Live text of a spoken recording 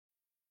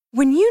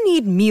When you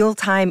need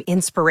mealtime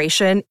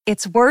inspiration,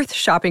 it's worth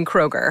shopping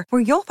Kroger,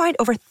 where you'll find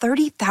over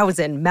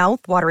 30,000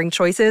 mouth-watering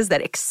choices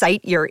that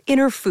excite your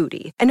inner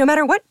foodie. And no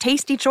matter what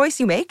tasty choice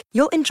you make,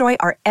 you'll enjoy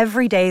our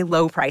everyday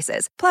low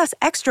prices, plus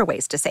extra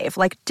ways to save,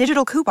 like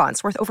digital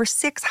coupons worth over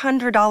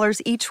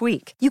 $600 each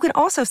week. You can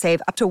also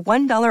save up to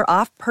 $1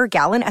 off per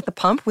gallon at the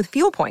pump with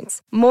fuel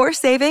points. More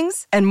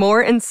savings and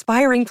more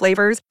inspiring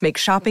flavors make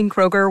shopping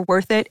Kroger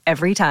worth it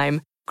every time.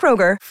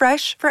 Kroger,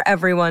 fresh for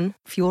everyone.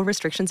 Fuel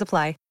restrictions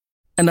apply.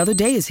 Another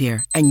day is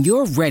here, and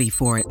you're ready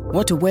for it.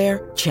 What to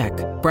wear? Check.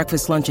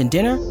 Breakfast, lunch, and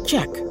dinner?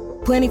 Check.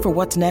 Planning for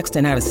what's next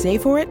and how to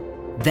save for it?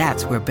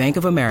 That's where Bank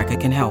of America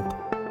can help.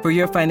 For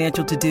your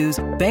financial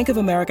to-dos, Bank of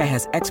America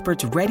has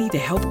experts ready to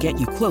help get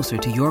you closer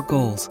to your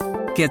goals.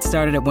 Get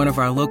started at one of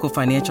our local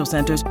financial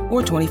centers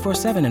or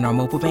 24/7 in our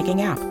mobile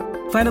banking app.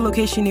 Find a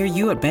location near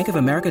you at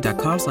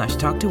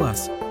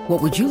bankofamerica.com/talktous.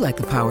 What would you like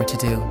the power to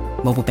do?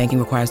 Mobile banking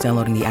requires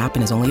downloading the app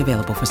and is only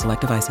available for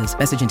select devices.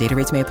 Message and data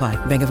rates may apply.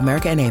 Bank of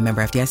America N.A.,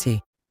 member FDIC.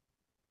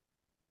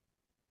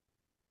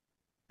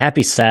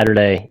 Happy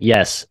Saturday.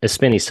 Yes, a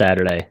spinny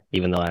Saturday,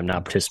 even though I'm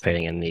not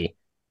participating in the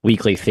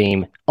weekly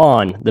theme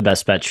on the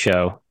Best Bets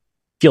show.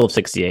 Field of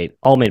 68,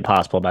 all made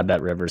possible by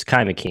Bet Rivers,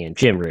 Kai McKeon,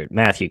 Jim Root,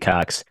 Matthew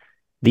Cox.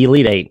 The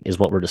Elite Eight is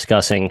what we're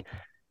discussing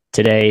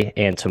today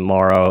and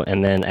tomorrow,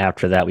 and then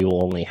after that we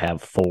will only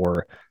have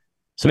 4.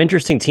 Some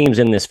interesting teams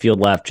in this field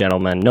left,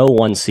 gentlemen. No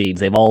one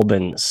seeds. They've all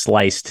been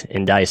sliced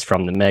and diced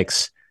from the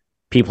mix.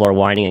 People are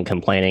whining and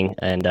complaining,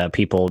 and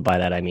people, by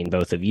that I mean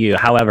both of you.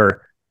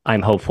 However,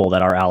 I'm hopeful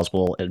that our Owls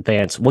will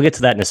advance. We'll get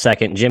to that in a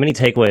second. Jim, any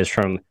takeaways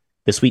from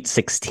the Sweet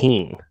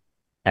 16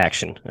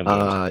 action?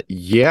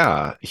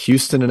 Yeah.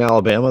 Houston and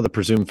Alabama, the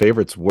presumed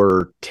favorites,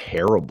 were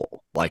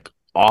terrible, like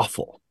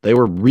awful. They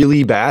were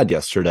really bad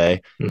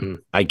yesterday. Mm-hmm.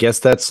 I guess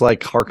that's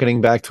like hearkening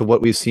back to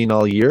what we've seen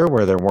all year,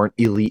 where there weren't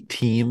elite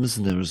teams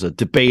and there was a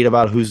debate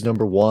about who's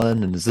number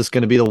one and is this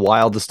going to be the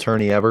wildest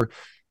tourney ever?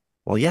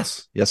 Well,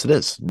 yes, it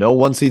is. No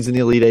one seeds in the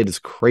Elite Eight is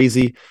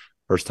crazy.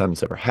 First time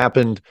it's ever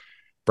happened.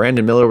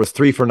 Brandon Miller was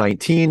 3 for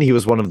 19. He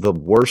was one of the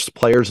worst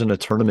players in a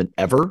tournament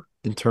ever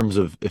in terms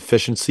of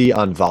efficiency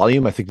on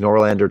volume. I think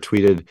Norlander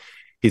tweeted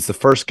he's the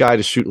first guy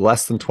to shoot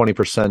less than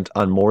 20%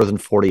 on more than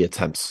 40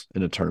 attempts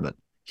in a tournament.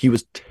 He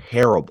was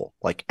terrible,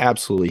 like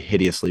absolutely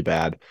hideously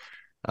bad.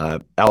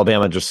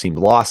 Alabama just seemed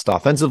lost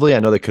offensively. I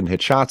know they couldn't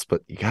hit shots,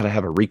 but you got to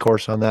have a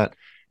recourse on that.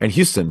 And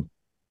Houston,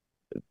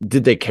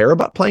 did they care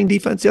about playing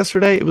defense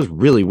yesterday? It was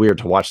really weird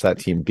to watch that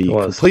team be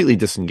completely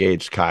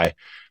disengaged, Kai.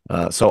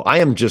 So I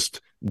am just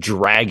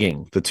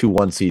dragging the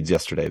 2-1 seeds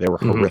yesterday. They were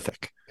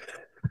horrific.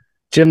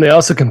 Jim, they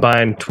also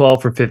combined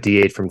 12 for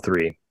 58 from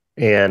 3.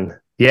 And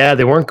yeah,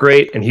 they weren't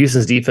great, and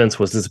Houston's defense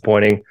was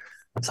disappointing.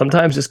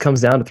 Sometimes it just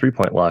comes down to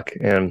 3-point luck.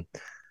 And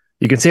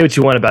you can say what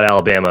you want about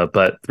Alabama,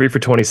 but 3 for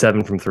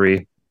 27 from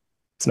 3,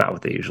 it's not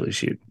what they usually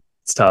shoot.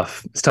 It's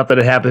tough. It's tough that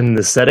it happened in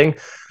this setting.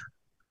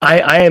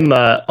 I am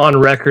on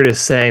record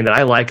as saying that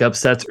I like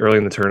upsets early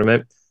in the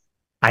tournament.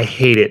 I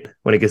hate it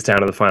when it gets down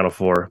to the Final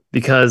Four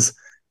because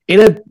in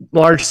a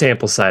large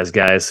sample size,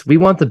 guys, we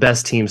want the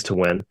best teams to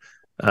win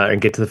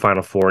and get to the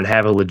Final Four and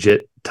have a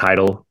legit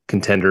title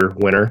contender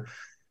winner.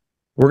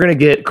 We're going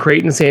to get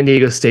Creighton, San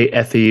Diego State,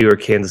 FAU, or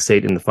Kansas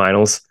State in the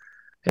finals.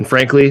 And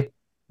frankly,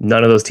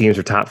 none of those teams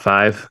are top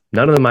 5.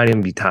 None of them might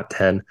even be top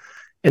 10.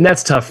 And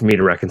that's tough for me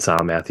to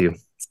reconcile, Matthew.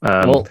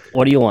 Well,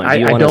 what do you want? Do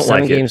you want a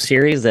 7-game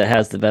series that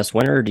has the best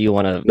winner, or do you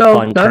want a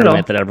fun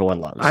tournament that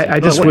everyone loves? I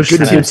just wish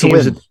the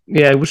teams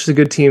I wish the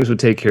good teams would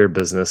take care of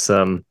business.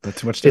 Not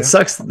too much. It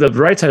sucks. The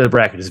right side of the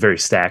bracket is very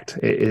stacked.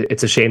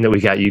 It's a shame that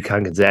we got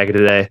UConn Gonzaga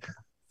today.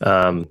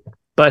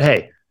 But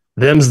hey,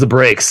 them's the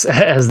breaks,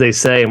 as they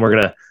say, and we're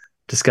gonna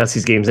discuss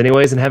these games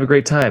anyways and have a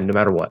great time, no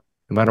matter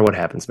what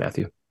happens,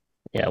 Matthew.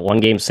 Yeah,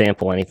 1-game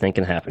sample, anything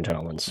can happen,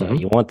 gentlemen. So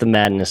you want the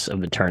madness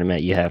of the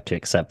tournament, you have to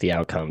accept the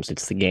outcomes.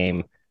 It's the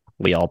game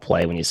we all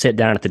play. When you sit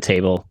down at the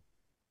table,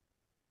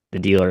 the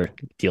dealer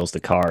deals the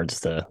cards,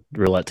 the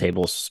roulette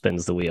table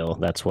spins the wheel.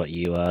 That's what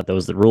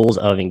those are the rules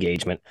of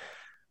engagement.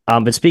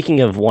 But speaking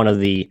of one of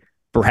the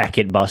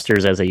bracket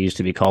busters, as they used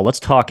to be called, let's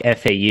talk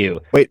FAU.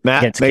 Wait,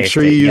 Matt, make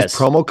sure you use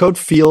promo code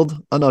FIELD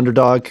on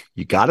Underdog.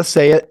 You got to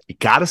say it.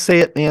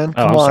 Man.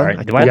 Come on. Sorry.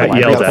 Do I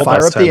have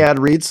fire up the ad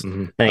reads?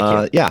 Mm-hmm. Thank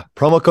you. Yeah,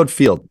 promo code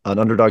FIELD on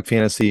Underdog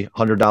Fantasy,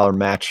 $100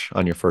 match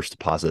on your first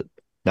deposit.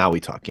 Now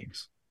we talk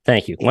games.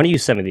 Thank you. Why don't you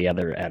send me the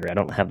other ad read? I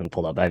don't have them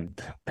pulled up. I have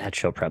bad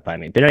show prep by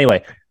me. But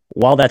anyway,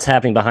 while that's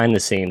happening behind the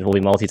scenes, we'll be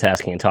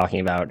multitasking and talking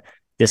about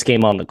this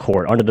game on the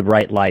court under the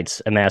bright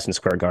lights at Madison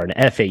Square Garden.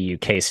 FAU,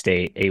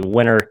 K-State, a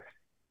winner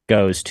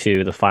goes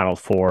to the Final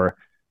Four.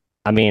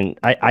 I mean,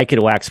 I could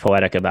wax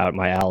poetic about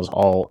my Owls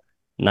all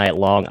night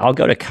long. I'll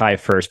go to Kai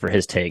first for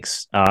his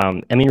takes.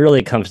 I mean, really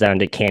it comes down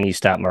to, can you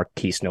stop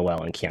Marquise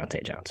Noel and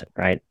Keontae Johnson,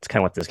 right? It's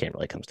kind of what this game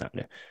really comes down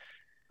to.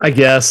 I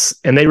guess,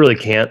 and they really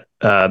can't.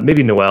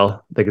 Maybe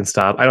Noel they can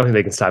stop. I don't think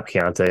they can stop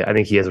Keontae. I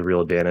think he has a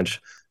real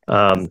advantage.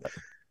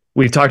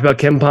 We've talked about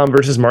KenPom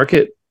versus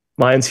market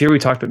lines here. We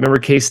talked about, remember,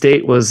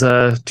 K-State was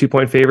a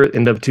 2-point favorite,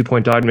 ended up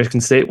 2-point dog in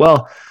Michigan State.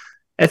 Well,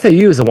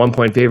 FAU is a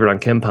 1-point favorite on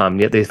KenPom,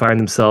 yet they find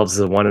themselves as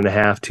a 1.5,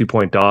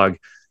 2-point dog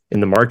in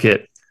the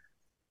market.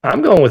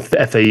 I'm going with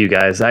FAU,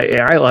 guys.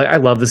 I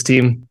love this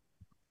team.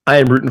 I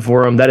am rooting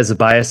for them. That is a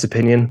biased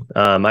opinion.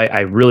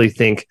 I really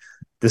think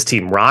this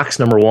team rocks.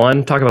 Number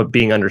one, talk about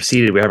being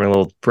underseeded. We're having a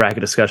little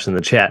bracket discussion in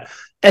the chat.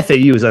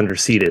 FAU is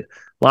underseeded.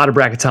 A lot of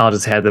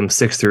bracketologists had them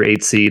 6 through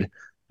 8 seed.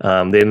 They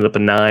ended up a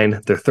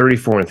 9. They're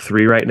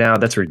 34-3 right now.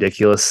 That's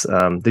ridiculous.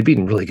 They've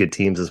beaten really good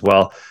teams as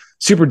well.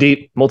 Super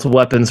deep, multiple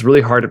weapons,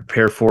 really hard to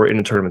prepare for in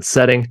a tournament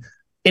setting.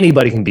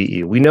 Anybody can beat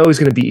you. We know who's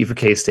going to beat you for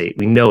K-State.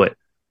 We know it.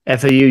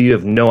 FAU, you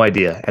have no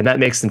idea, and that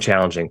makes them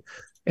challenging.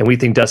 And we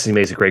think Dusty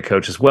May is a great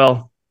coach as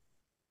well.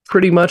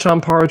 Pretty much on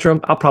par with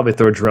Jerome. I'll probably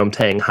throw Jerome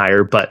Tang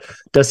higher, but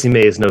Dusty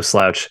May is no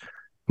slouch.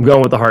 I'm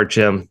going with the heart,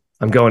 Jim.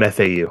 I'm going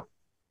FAU.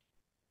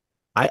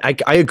 I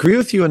agree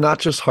with you, and not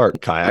just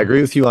heart, Kai. I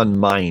agree with you on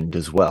mind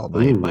as well.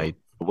 My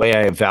way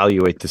I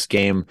evaluate this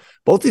game.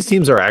 Both these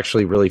teams are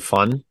actually really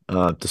fun,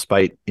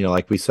 despite,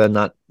 like we said,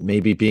 not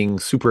maybe being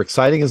super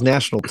exciting as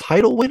national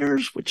title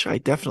winners, which I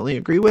definitely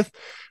agree with.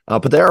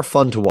 But they are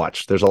fun to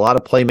watch. There's a lot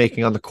of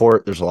playmaking on the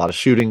court. There's a lot of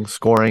shooting,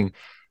 scoring.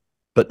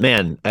 But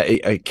man,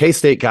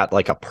 K-State got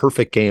like a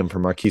perfect game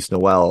from Marquise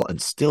Noel and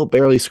still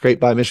barely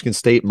scraped by Michigan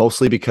State,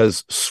 mostly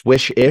because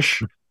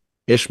Ish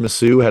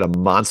Masu had a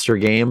monster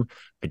game.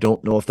 I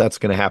don't know if that's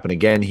going to happen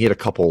again. He hit a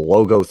couple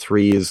logo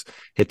threes,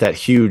 hit that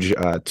huge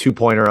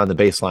 2-pointer on the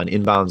baseline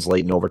inbounds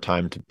late in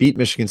overtime to beat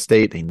Michigan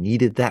State. They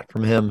needed that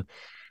from him.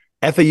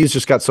 FAU's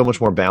just got so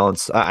much more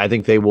balance. I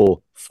think they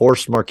will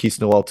force Marquise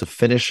Noel to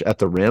finish at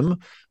the rim,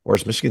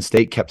 whereas Michigan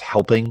State kept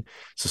helping.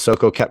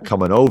 Sissoko kept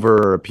coming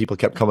over, people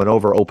kept coming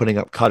over, opening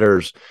up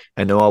cutters,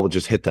 and Noel would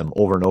just hit them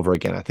over and over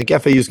again. I think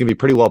FAU is going to be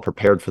pretty well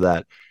prepared for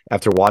that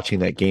after watching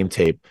that game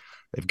tape.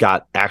 They've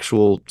got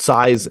actual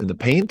size in the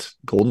paint.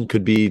 Golden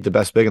could be the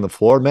best big on the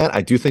floor, Matt.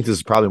 I do think this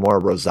is probably more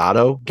a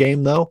Rosado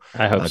game, though.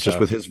 I hope so. Just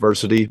with his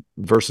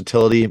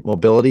versatility,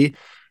 mobility.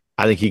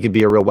 I think he could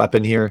be a real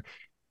weapon here.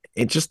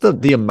 It's just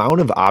the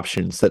amount of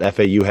options that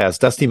FAU has.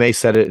 Dusty May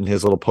said it in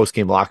his little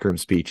post-game locker room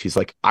speech. He's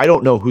like, I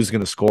don't know who's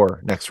going to score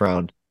next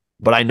round,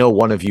 but I know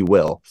one of you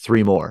will.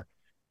 3 more.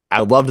 I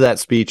loved that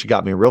speech. It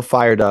got me real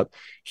fired up.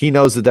 He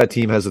knows that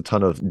team has a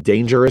ton of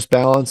dangerous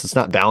balance. It's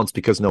not balanced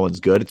because no one's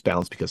good. It's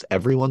balanced because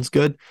everyone's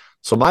good.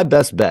 So my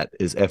best bet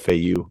is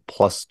FAU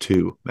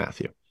 +2,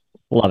 Matthew.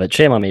 Love it.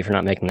 Shame on me for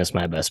not making this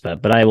my best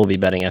bet, but I will be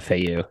betting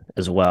FAU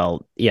as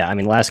well. Yeah, I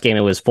mean, last game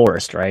it was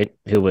Forrest, right?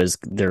 Who was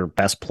their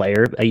best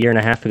player a year and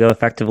a half ago,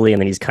 effectively, and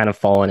then he's kind of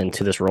fallen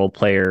into this role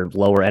player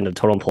lower end of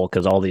totem pole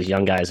because all these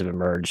young guys have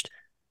emerged.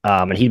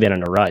 And he'd been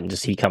in a rut, and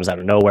just he comes out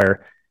of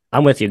nowhere.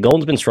 I'm with you.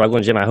 Golden's been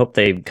struggling, Jim. I hope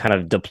they kind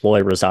of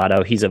deploy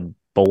Rosado. He's a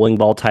bowling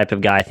ball type of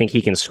guy. I think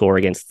he can score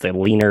against the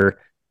leaner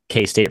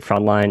K-State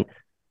front line.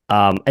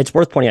 It's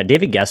worth pointing out,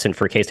 David Gesson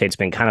for K-State's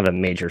been kind of a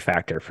major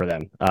factor for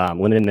them.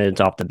 Limited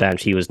minutes off the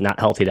bench. He was not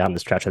healthy down the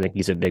stretch. I think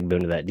he's a big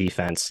boon to that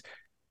defense.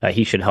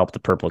 He should help the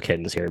Purple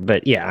Kittens here.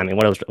 But yeah, I mean,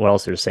 what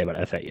else there to say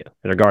about FAU?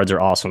 Their guards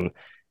are awesome.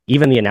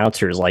 Even the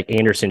announcers like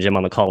Anderson, Jim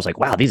on the call was like,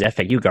 wow, these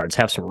FAU guards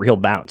have some real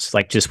bounce.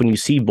 Like just when you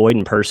see Boyd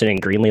in person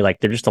and Greenlee, like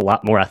they're just a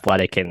lot more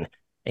athletic and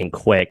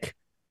quick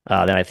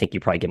than I think you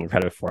probably give them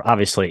credit for.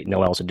 Obviously,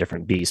 Noel's a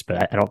different beast,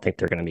 but I don't think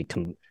they're going to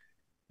be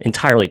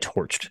entirely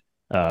torched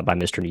by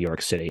Mr. New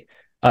York City,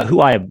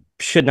 who I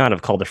should not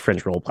have called a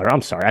fringe role player.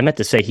 I'm sorry. I meant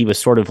to say he was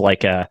sort of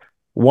like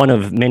one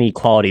of many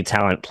quality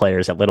talent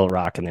players at Little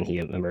Rock, and then he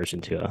emerged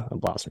into a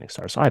blossoming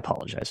star. So I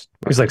apologize.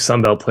 He was like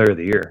Sunbelt Player of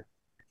the Year.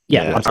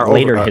 Yeah,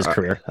 later in his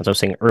career. As I was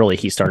saying early,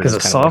 he started as a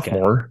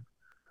sophomore.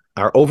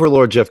 Our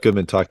overlord, Jeff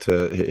Goodman, talked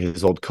to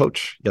his old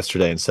coach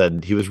yesterday and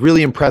said he was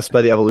really impressed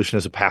by the evolution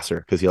as a passer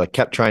because he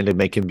kept trying to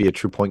make him be a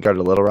true point guard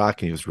at Little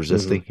Rock, and he was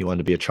resisting. Mm-hmm. He wanted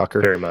to be a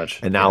chucker. Very much.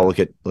 And now look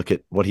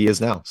at what he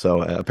is now.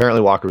 So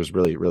apparently Walker was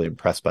really, really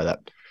impressed by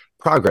that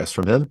progress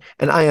from him.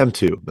 And I am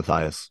too,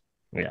 Matthias.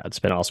 Yeah, it's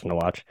been awesome to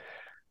watch.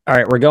 All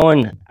right, we're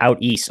going out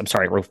east. I'm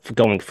sorry, we're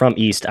going from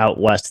east out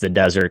west to the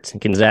desert.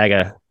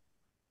 Gonzaga,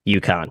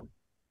 UConn.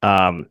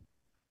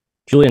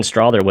 Julian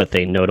Strawther with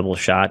a notable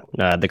shot,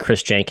 the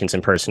Chris Jenkins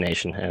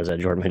impersonation, as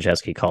Jordan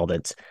Majeski called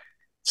it,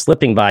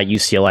 slipping by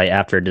UCLA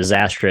after a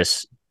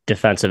disastrous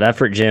defensive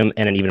effort, Jim,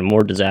 and an even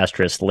more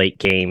disastrous late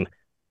game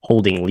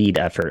holding lead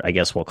effort, I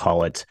guess we'll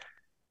call it.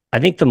 I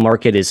think the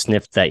market is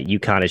sniffed that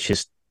UConn is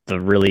just the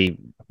really,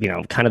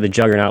 kind of the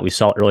juggernaut we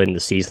saw early in the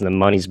season. The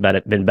money's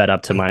been bet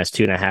up to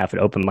 -2.5. It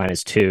opened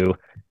 -2.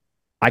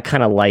 I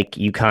kind of like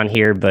UConn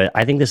here, but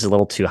I think this is a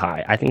little too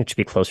high. I think it should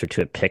be closer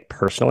to a pick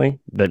personally,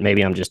 but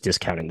maybe I'm just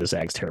discounting the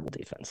Zags' terrible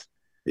defense.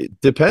 It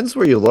depends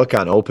where you look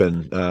on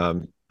open.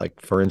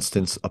 Like, for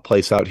instance, a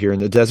place out here in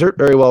the desert,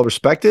 very well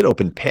respected,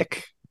 open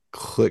pick,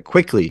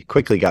 quickly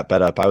got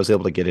bet up. I was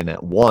able to get in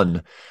at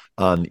 1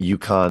 on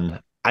UConn.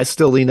 I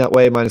still lean that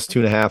way,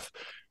 -2.5.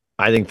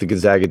 I think the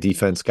Gonzaga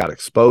defense got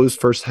exposed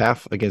first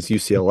half against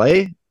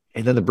UCLA,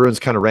 and then the Bruins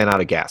kind of ran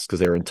out of gas because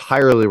they were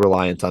entirely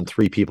reliant on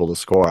 3 people to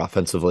score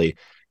offensively.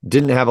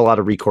 Didn't have a lot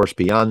of recourse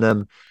beyond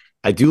them.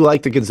 I do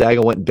like that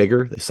Gonzaga went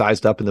bigger. They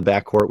sized up in the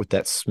backcourt with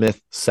that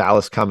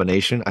Smith-Salas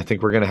combination. I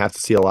think we're going to have to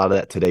see a lot of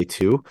that today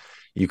too.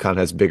 UConn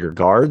has bigger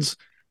guards.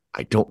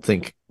 I don't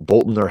think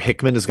Bolton or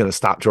Hickman is going to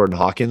stop Jordan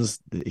Hawkins.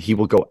 He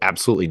will go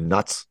absolutely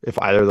nuts if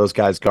either of those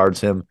guys guards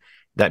him.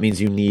 That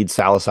means you need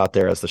Salas out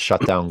there as the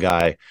shutdown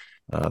guy.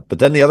 But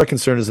then the other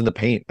concern is in the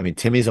paint. I mean,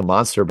 Timmy's a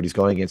monster, but he's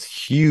going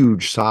against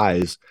huge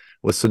size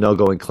with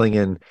Sanogo and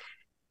Clingan.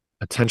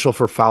 Potential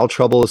for foul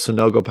trouble as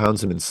Sanogo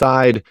pounds him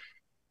inside.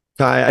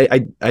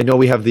 I know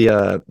we have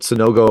the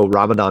Sanogo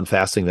Ramadan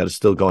fasting that is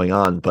still going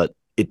on, but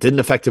it didn't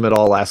affect him at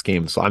all last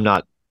game, so I'm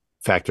not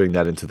factoring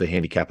that into the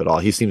handicap at all.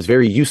 He seems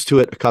very used to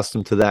it,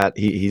 accustomed to that.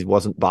 He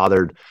wasn't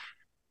bothered.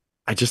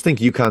 I just think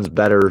UConn's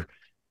better.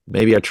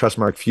 Maybe I trust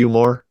Mark Few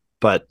more,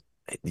 but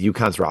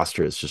UConn's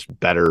roster is just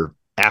better.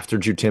 After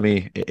Drew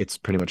Timme, it's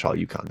pretty much all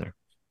UConn there.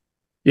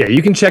 Yeah,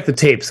 you can check the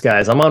tapes,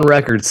 guys. I'm on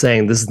record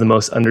saying this is the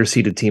most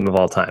underseeded team of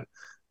all time.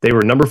 They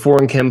were number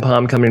 4 in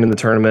KenPom coming into the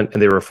tournament,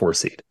 and they were a 4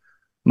 seed.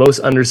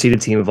 Most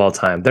underseeded team of all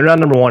time. They're not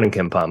number 1 in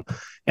KenPom.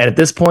 And at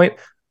this point,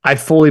 I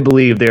fully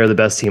believe they are the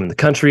best team in the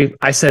country.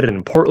 I said it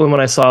in Portland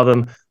when I saw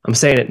them. I'm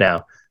saying it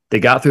now. They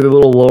got through the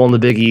little lull in the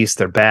Big East.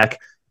 They're back.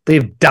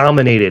 They've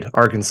dominated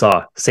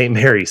Arkansas, St.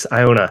 Mary's,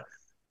 Iona.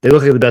 They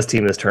look like the best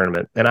team in this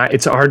tournament. And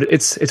it's hard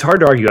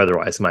to argue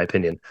otherwise, in my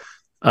opinion.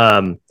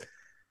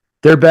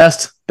 They're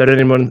best, better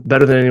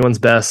than anyone's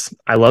best.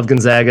 I love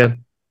Gonzaga.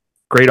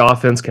 Great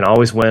offense, can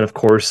always win, of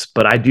course.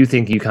 But I do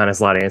think UConn has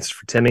a lot of answers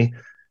for Timme.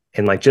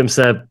 And like Jim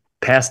said,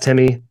 past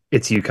Timme,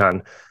 it's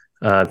UConn.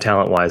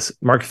 Talent-wise.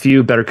 Mark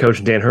Few, better coach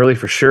than Dan Hurley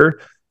for sure,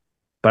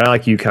 but I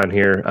like UConn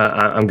here.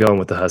 I'm going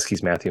with the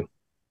Huskies, Matthew.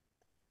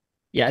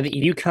 Yeah, I think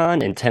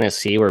UConn and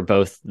Tennessee were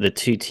both the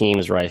two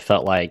teams where I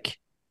felt like,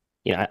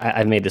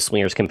 I've made the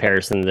swingers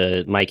comparison,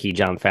 the Mikey,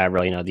 John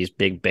Favreau, these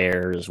big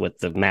bears with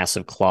the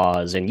massive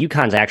claws, and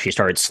UConn's actually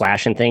started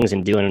slashing things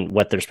and doing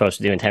what they're supposed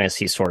to do, and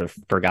Tennessee sort of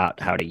forgot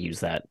how to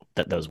use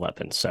those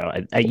weapons. So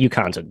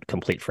UConn's a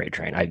complete freight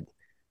train.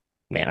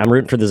 I'm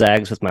rooting for the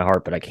Zags with my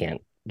heart, but I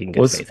can't.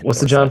 What's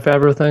the John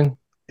Favreau thing?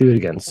 Do it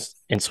again.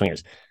 In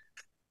swingers.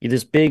 You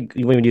this big,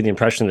 you want me to do the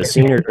impression of the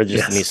scene or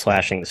just me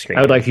slashing the screen?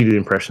 I would like you to do the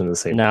impression of the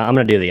scene. No, I'm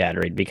going to do the ad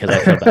read because I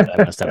feel bad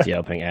I messed up the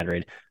opening ad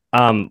read.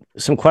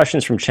 Some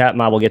questions from chat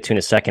mob we'll get to in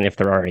a second. If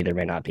there are any, there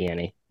may not be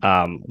any.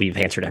 We've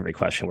answered every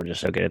question. We're just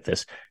so good at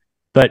this.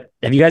 But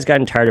have you guys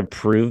gotten tired of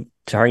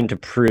trying to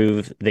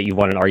prove that you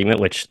won an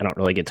argument, which I don't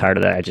really get tired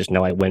of that. I just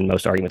know I win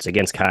most arguments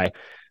against Kai.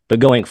 But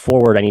going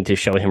forward, I need to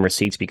show him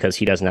receipts because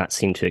he does not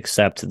seem to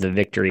accept the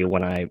victory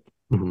when I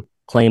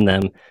claim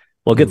them.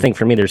 Well, good thing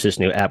for me, there's this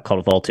new app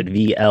called Vaulted,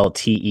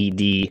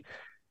 VLTED,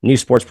 new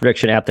sports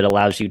prediction app that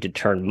allows you to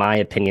turn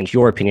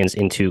your opinions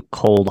into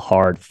cold,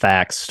 hard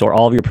facts. Store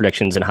all of your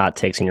predictions and hot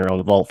takes in your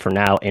own vault for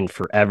now and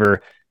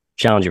forever.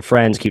 Challenge your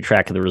friends, keep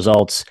track of the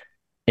results,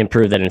 and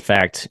prove that, in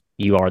fact,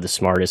 you are the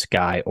smartest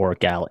guy or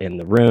gal in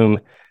the room.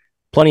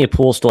 Plenty of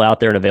pools still out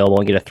there and available,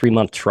 and get a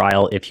 3-month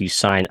trial if you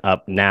sign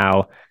up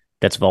now.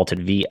 That's Vaulted,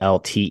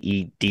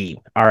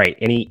 VLTED. All right.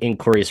 Any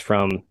inquiries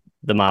from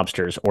the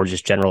mobsters or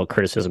just general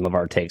criticism of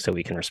our take so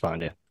we can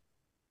respond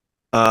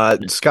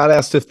to? Scott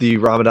asked if the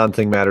Ramadan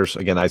thing matters.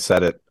 Again, I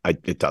said it.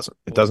 It doesn't.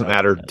 It doesn't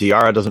matter.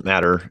 Diarra doesn't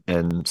matter.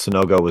 And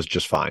Sanogo was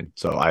just fine.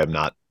 So I am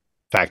not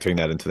factoring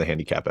that into the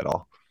handicap at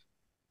all.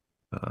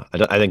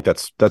 I think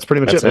that's pretty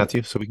much it,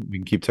 Matthew. So we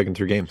can keep taking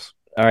through games.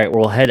 All right.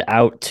 We'll head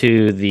out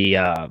to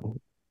the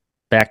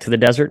back to the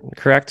desert,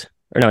 correct?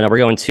 Or no, we're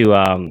going to,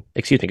 going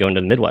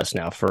to the Midwest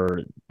now for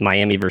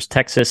Miami versus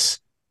Texas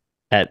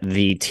at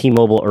the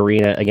T-Mobile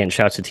Arena. Again,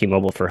 shouts to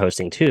T-Mobile for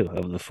hosting 2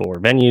 of the 4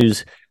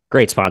 venues.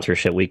 Great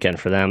sponsorship weekend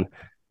for them.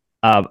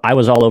 I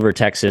was all over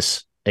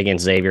Texas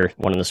against Xavier,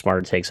 one of the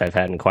smarter takes I've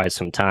had in quite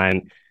some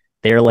time.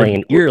 They're laying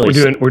an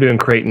eerily... We're doing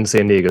Creighton,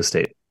 San Diego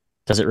State.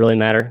 Does it really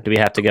matter? Do we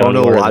have to go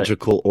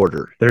chronological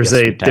order? There is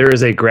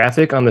a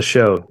graphic on the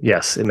show.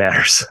 Yes, it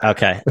matters.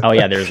 Okay. Oh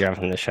yeah, there's a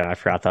graphic on the show. I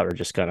thought we were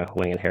just gonna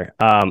wing it here.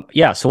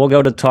 So we'll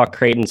go to talk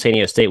Creighton, San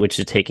Diego State, which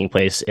is taking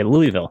place in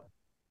Louisville,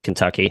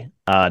 Kentucky.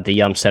 The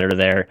Yum Center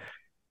there.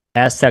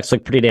 Aztecs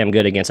looked pretty damn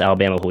good against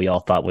Alabama, who we all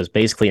thought was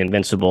basically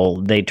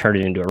invincible. They turned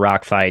it into a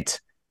rock fight.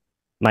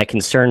 My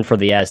concern for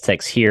the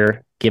Aztecs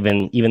here,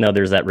 even though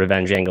there's that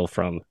revenge angle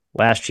from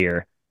last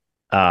year,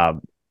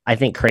 I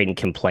think Creighton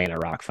can play in a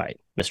rock fight.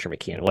 Mr.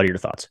 McKeon, what are your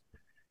thoughts?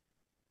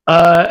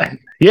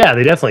 Yeah,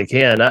 they definitely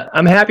can.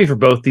 I'm happy for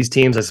both these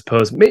teams, I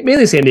suppose.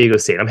 Mainly San Diego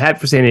State. I'm happy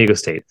for San Diego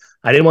State.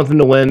 I didn't want them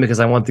to win because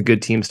I want the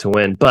good teams to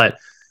win. But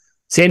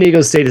San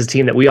Diego State is a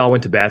team that we all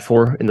went to bat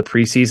for in the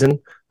preseason.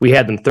 We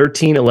had them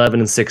 13, 11,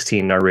 and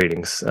 16 in our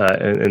ratings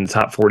in the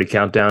top 40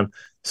 countdown.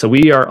 So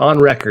we are on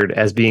record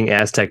as being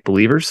Aztec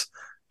believers.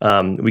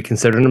 We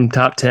considered them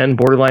top 10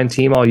 borderline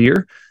team all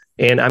year.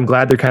 And I'm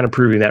glad they're kind of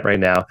proving that right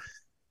now.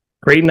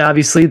 Creighton,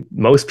 obviously,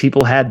 most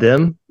people had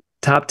them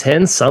top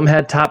 10. Some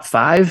had top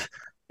 5.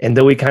 And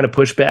though we kind of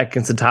pushed back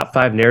against the top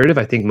 5 narrative,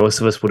 I think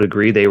most of us would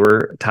agree they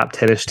were a top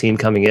 10-ish team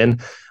coming in.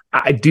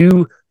 I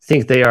do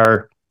think they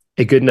are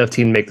a good enough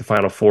team to make the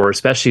Final Four,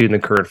 especially in the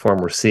current form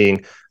we're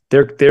seeing.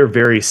 They're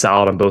very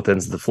solid on both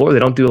ends of the floor. They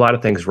don't do a lot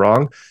of things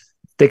wrong.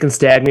 They can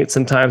stagnate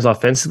sometimes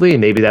offensively,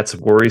 and maybe that's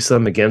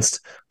worrisome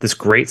against this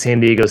great San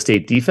Diego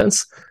State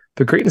defense.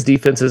 but Creighton's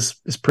defense is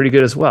pretty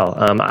good as well.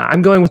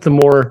 I'm going with the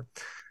more,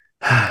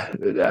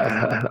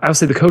 I would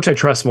say the coach I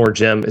trust more,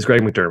 Jim, is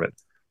Greg McDermott.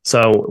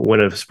 So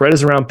when a spread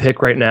is around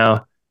pick right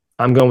now,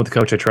 I'm going with the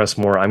coach I trust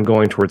more. I'm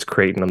going towards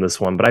Creighton on this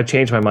one, but I've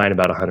changed my mind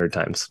about 100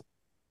 times.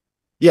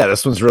 Yeah,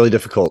 this one's really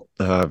difficult.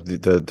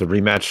 The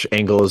rematch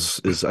angle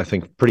is I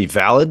think pretty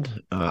valid.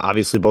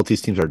 Obviously, both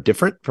these teams are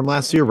different from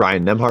last year.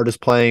 Ryan Nembhard is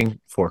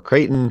playing for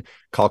Creighton.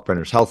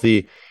 Kalkbrenner's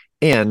healthy,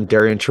 and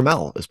Darian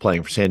Trammell is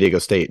playing for San Diego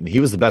State, and he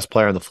was the best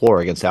player on the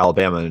floor against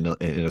Alabama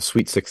in a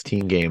Sweet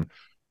 16 game.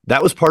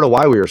 That was part of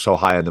why we were so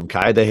high on them,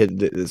 Kai.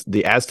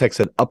 The Aztecs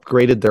had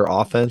upgraded their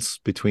offense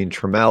between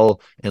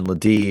Trammell and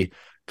Ledee,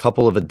 a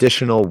couple of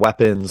additional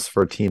weapons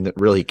for a team that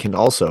really can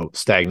also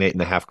stagnate in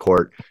the half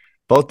court.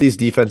 Both these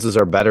defenses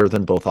are better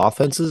than both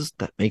offenses.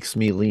 That makes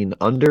me lean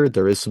under.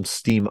 There is some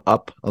steam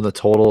up on the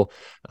total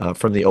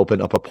from the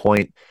open up a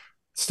point.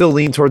 Still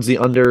lean towards the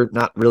under.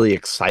 Not really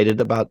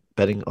excited about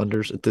betting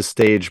unders at this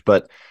stage,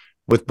 but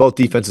with both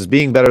defenses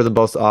being better than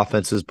both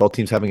offenses, both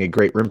teams having a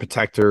great rim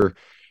protector,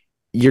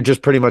 you're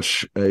just pretty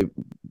much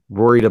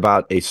worried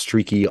about a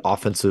streaky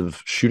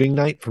offensive shooting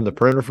night from the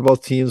perimeter for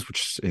both teams,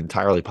 which is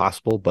entirely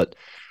possible, but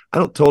I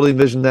don't totally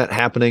envision that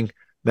happening.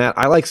 Matt,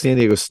 I like San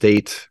Diego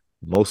State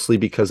mostly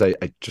because I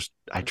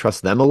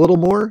trust them a little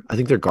more. I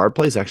think their guard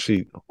play is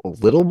actually a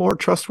little more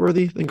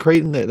trustworthy than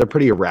Creighton. They're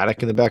pretty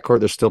erratic in the backcourt.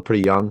 They're still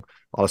pretty young.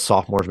 A lot of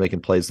sophomores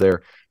making plays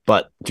there,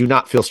 but do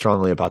not feel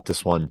strongly about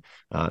this one.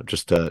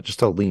 Just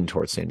to lean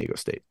towards San Diego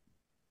State.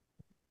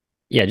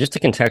 Yeah, just to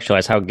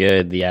contextualize how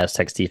good the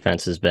Aztecs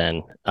defense has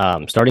been,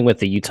 starting with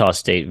the Utah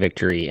State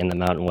victory in the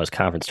Mountain West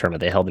Conference tournament,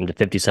 they held them to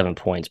 57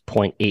 points,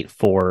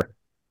 0.84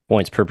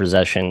 points per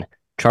possession.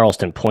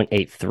 Charleston,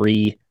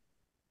 0.83.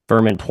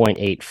 Furman,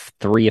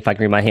 0.83, if I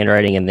can read my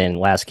handwriting. And then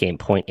last game,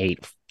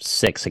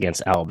 0.86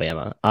 against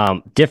Alabama.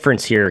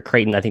 Difference here,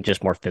 Creighton, I think,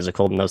 just more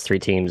physical than those three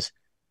teams.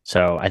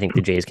 So I think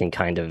the Jays can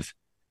kind of,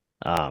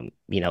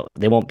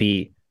 they won't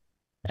be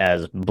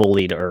as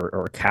bullied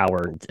or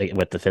coward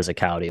with the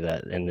physicality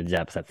that and the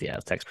depth that the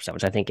Aztecs percent,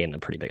 which I think gave them a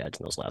pretty big edge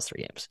in those last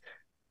three games.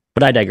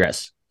 But I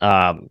digress.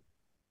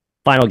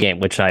 Final game,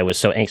 which I was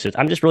so anxious.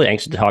 I'm just really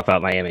anxious to talk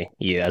about Miami,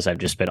 as I've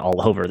just been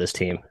all over this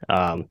team,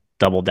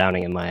 double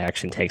downing in my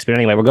action takes. But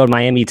anyway, we're going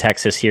Miami,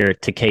 Texas here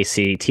to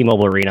KC,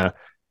 T-Mobile Arena,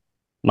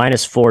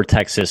 -4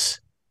 Texas,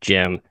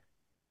 Jim.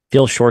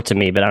 Feels short to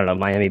me, but I don't know.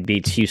 Miami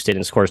beats Houston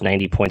and scores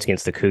 90 points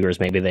against the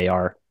Cougars. Maybe they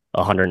are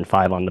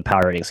 105 on the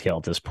power rating scale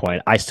at this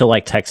point. I still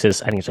like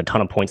Texas. I think there's a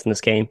ton of points in this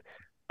game.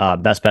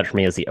 Best bet for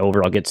me is the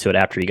over. I'll get to it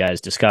after you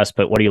guys discuss,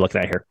 but what are you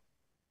looking at here?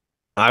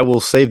 I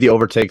will save the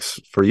overtakes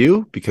for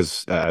you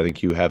because I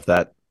think you have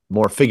that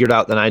more figured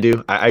out than I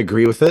do. I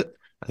agree with it.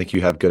 I think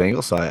you have good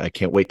angles, so I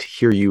can't wait to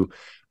hear you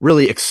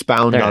really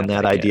expound on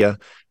that idea.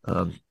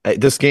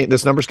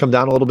 This number's come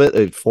down a little bit,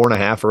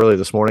 4.5 earlier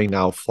this morning,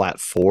 now flat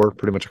 4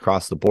 pretty much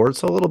across the board.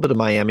 So a little bit of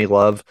Miami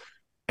love.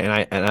 And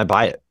I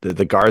buy it.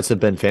 The guards have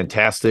been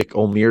fantastic.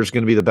 Omir's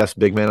going to be the best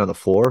big man on the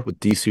floor with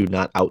Disu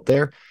not out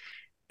there.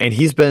 And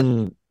he's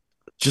been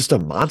just a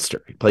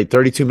monster. He played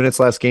 32 minutes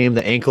last game.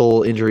 The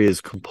ankle injury is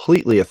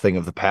completely a thing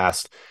of the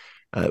past.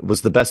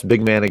 Was the best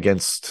big man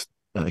against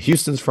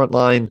Houston's front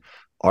line,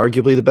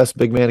 arguably the best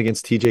big man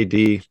against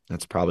TJD.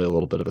 That's probably a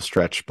little bit of a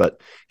stretch,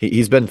 but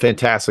he's been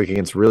fantastic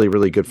against really,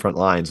 really good front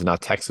lines. And now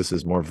Texas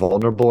is more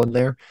vulnerable in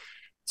there.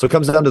 So it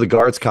comes down to the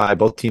guards, Kai.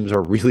 Both teams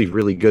are really,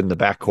 really good in the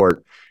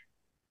backcourt.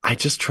 I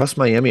just trust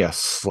Miami a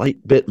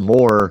slight bit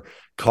more.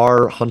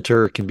 Carr,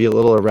 Hunter can be a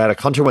little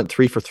erratic. Hunter went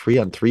 3 for 3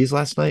 on threes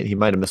last night. He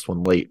might have missed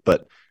one late,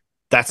 but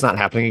that's not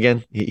happening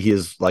again. He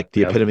is like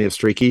the epitome of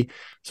streaky.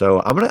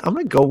 So I'm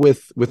gonna go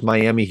with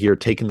Miami here,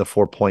 taking the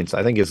 4 points.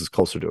 I think this is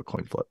closer to a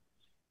coin flip.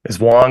 Is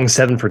Wong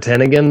 7 for 10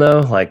 again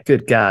though? Like,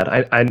 good God,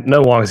 I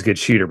know Wong's a good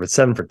shooter, but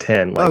 7 for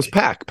 10. Like, that was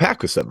Pack.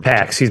 Pack was 7.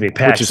 Pack, excuse me,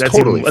 Pack, which is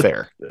totally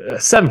fair.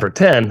 7 for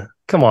 10.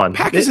 Come on,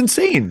 Pack is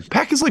insane.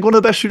 Pack is like one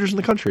of the best shooters in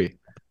the country.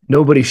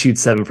 Nobody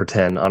shoots 7 for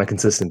 10 on a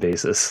consistent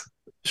basis.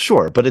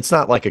 Sure, but it's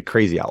not like a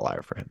crazy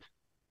outlier for him.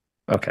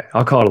 Okay,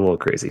 I'll call it a little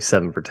crazy.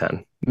 7 for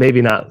 10.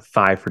 Maybe not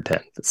 5 for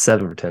 10, but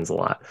 7 for 10 is a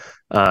lot.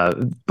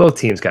 Both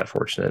teams got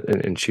fortunate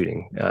in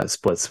shooting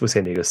splits with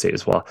San Diego State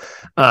as well.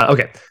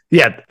 Okay,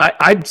 yeah,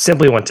 I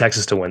simply want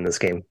Texas to win this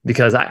game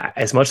because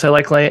as much as I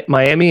like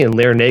Miami and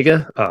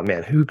Larinaga, oh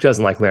man, who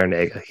doesn't like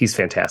Larinaga? He's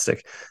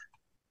fantastic.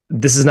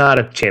 This is not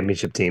a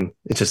championship team.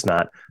 It's just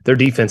not. Their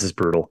defense is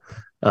brutal.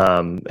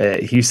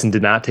 Houston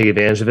did not take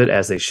advantage of it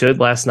as they should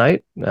last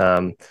night.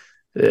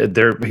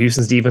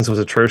 Houston's defense was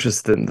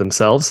atrocious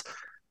themselves,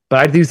 but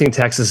I do think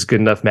Texas is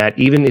good enough, Matt.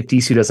 Even if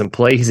DC doesn't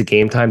play, he's a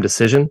game time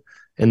decision.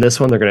 In this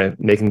one, they're going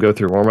to make him go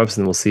through warmups,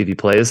 and we'll see if he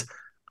plays.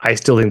 I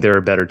still think they're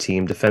a better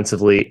team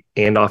defensively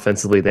and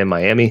offensively than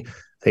Miami.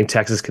 I think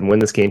Texas can win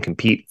this game,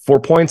 compete. 4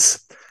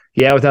 points.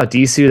 Yeah, without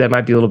DC, that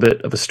might be a little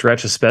bit of a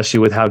stretch,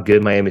 especially with how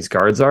good Miami's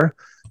guards are.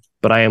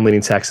 But I am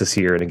leaning Texas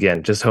here. And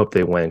again, just hope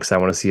they win because I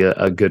want to see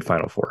a good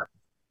Final Four.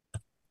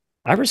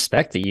 I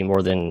respect the U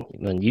more than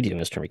you do,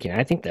 Mr. McKeon.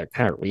 I think they're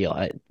kind of real.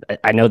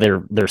 I know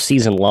their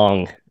season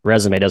long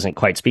resume doesn't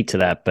quite speak to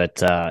that,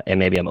 but and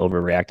maybe I'm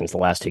overreacting to the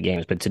last 2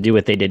 games. But to do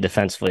what they did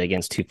defensively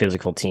against 2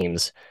 physical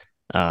teams,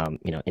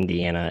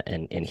 Indiana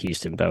and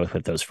Houston both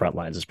with those front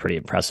lines is pretty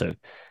impressive.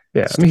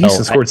 Yeah, I mean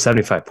Houston scored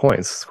 75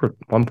 points, scored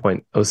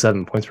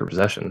 1.07 points per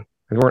possession.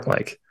 They weren't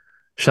like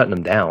shutting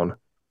them down.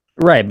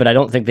 Right, but I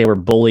don't think they were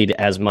bullied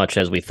as much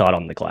as we thought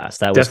on the glass.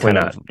 That was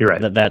definitely not. You're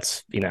right.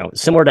 That's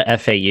similar to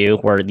FAU,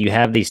 where you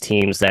have these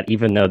teams that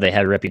even though they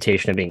had a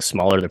reputation of being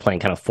smaller, they're playing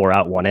kind of 4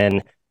 out, 1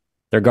 in.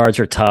 Their guards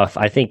are tough.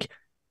 I think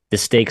the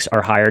stakes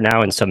are higher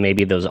now, and so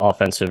maybe those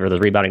offensive or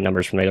those rebounding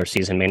numbers from the regular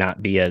season may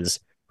not be as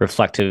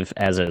reflective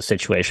as a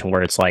situation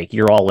where it's like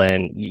you're all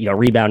in.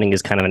 Rebounding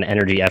is kind of an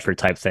energy effort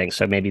type thing.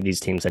 So maybe these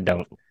teams that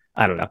don't,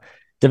 I don't know,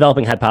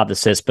 developing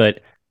hypothesis,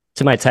 but.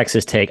 To my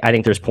Texas take, I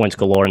think there's points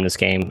galore in this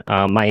game.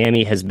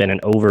 Miami has been an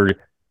over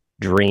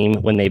dream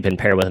when they've been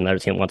paired with another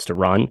team that wants to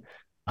run.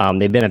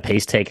 They've been a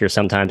pace taker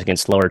sometimes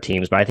against slower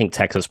teams, but I think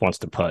Texas wants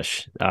to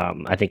push.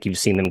 I think you've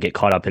seen them get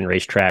caught up in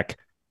racetrack,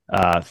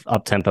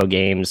 up-tempo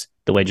games,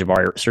 the way Sir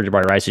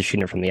Jabari Rice is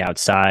shooting it from the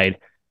outside,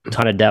 a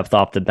ton of depth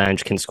off the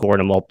bench, can score in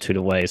a multitude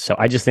of ways. So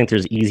I just think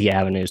there's easy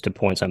avenues to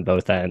points on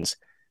both ends.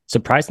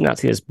 Surprised to not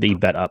see this be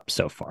bet up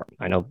so far.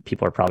 I know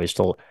people are probably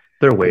still...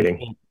 They're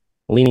waiting.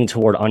 Leaning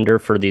toward under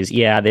for these.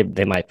 Yeah,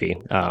 they might be.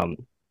 But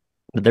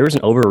there was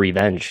an over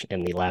revenge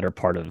in the latter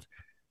part of,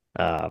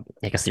 I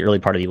guess the early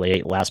part of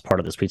the last part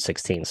of the Sweet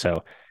 16.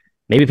 So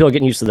maybe people are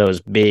getting used to those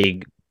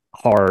big,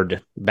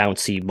 hard,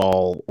 bouncy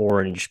ball,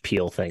 orange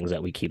peel things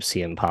that we keep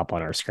seeing pop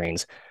on our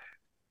screens.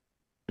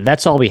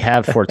 That's all we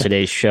have for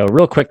today's show.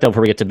 Real quick, though,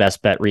 before we get to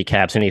best bet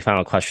recaps, any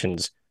final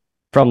questions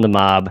from the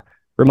mob?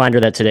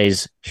 Reminder that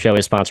today's show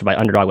is sponsored by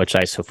Underdog, which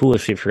I so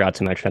foolishly forgot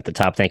to mention at the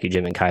top. Thank you,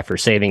 Jim and Kai, for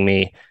saving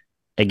me.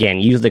 Again,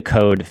 use the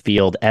code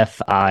FIELD,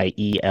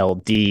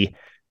 FIELD, to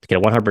get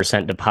a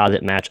 100%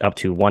 deposit match up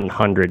to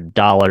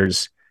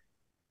 $100.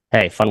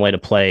 Hey, fun way to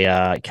play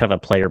kind of a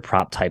player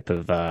prop type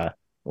of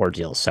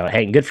ordeal. So,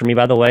 hey, good for me,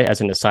 by the way. As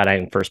an aside,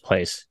 I'm in first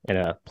place in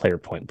a player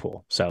point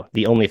pool. So,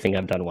 the only thing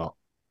I've done well.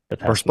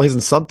 First place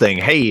in something.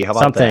 Hey, how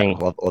about something?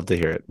 That? Love to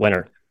hear it.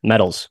 Winner.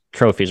 Medals,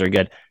 trophies are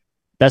good.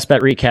 Best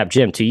bet recap,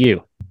 Jim, to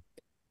you.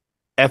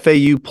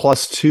 FAU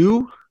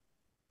 +2.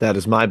 That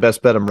is my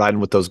best bet. I'm riding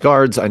with those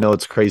guards. I know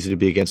it's crazy to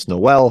be against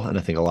Noel, and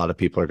I think a lot of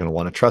people are going to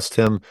want to trust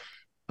him.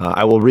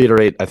 I will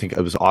reiterate, I think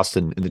it was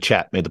Austin in the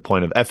chat made the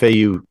point of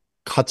FAU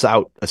cuts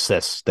out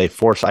assists. They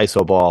force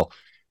ISO ball,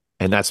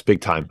 and that's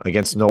big time.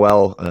 Against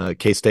Noel,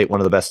 K-State, one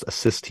of the best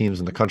assist teams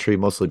in the country,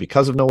 mostly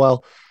because of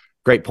Noel.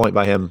 Great point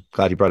by him.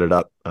 Glad he brought it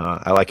up.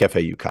 I like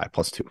FAU, Kai,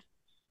 +2.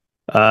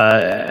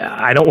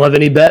 I don't love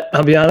any bet,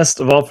 I'll be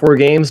honest, of all 4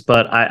 games,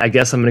 but I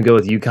guess I'm going to go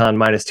with UConn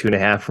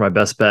 -2.5 for my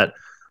best bet.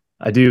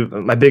 I do.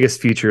 My biggest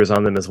future is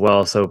on them as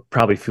well, so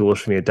probably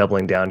foolish for me to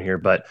doubling down here.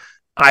 But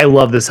I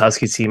love this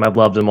Huskies team. I've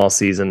loved them all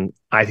season.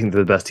 I think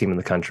they're the best team in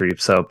the country.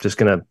 So just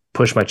going to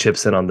push my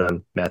chips in on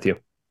them, Matthew.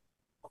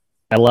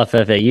 I love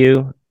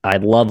FAU. I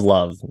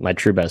love my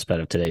true best bet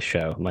of today's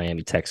show,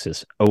 Miami,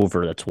 Texas,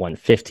 over. That's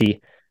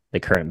 150, the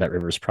current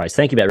BetRivers price.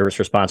 Thank you, BetRivers,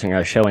 for sponsoring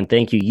our show. And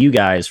thank you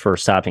guys, for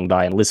stopping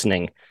by and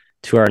listening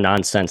to our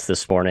nonsense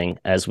this morning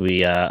as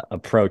we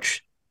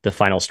approach the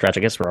final stretch.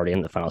 I guess we're already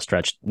in the final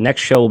stretch.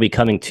 Next show will be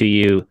coming to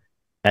you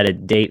at a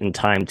date and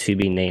time to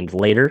be named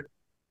later.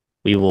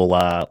 We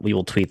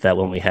will tweet that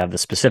when we have the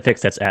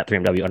specifics. That's at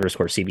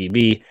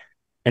 3MW_CBB.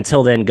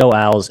 Until then, go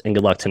Owls and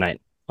good luck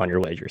tonight on your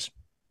wagers.